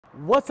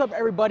What's up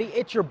everybody,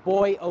 it's your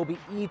boy Obi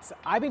Eats.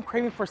 I've been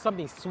craving for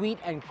something sweet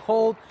and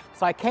cold,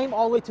 so I came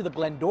all the way to the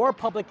Glendora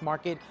Public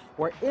Market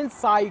where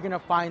inside you're gonna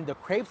find the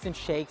crepes and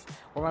shakes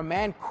where my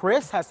man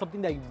Chris has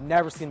something that you've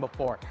never seen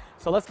before.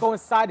 So let's go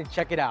inside and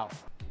check it out.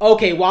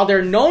 Okay, while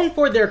they're known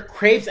for their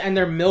crepes and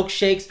their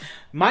milkshakes,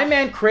 my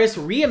man Chris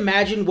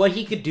reimagined what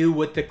he could do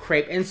with the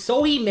crepe, and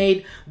so he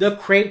made the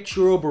crepe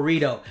churro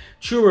burrito.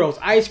 Churros,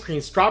 ice cream,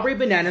 strawberry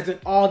bananas, and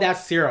all that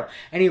syrup.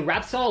 And he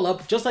wraps it all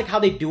up just like how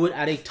they do it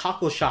at a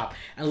taco shop.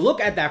 And look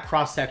at that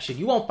cross section.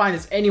 You won't find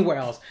this anywhere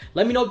else.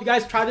 Let me know if you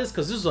guys try this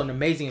because this is an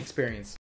amazing experience.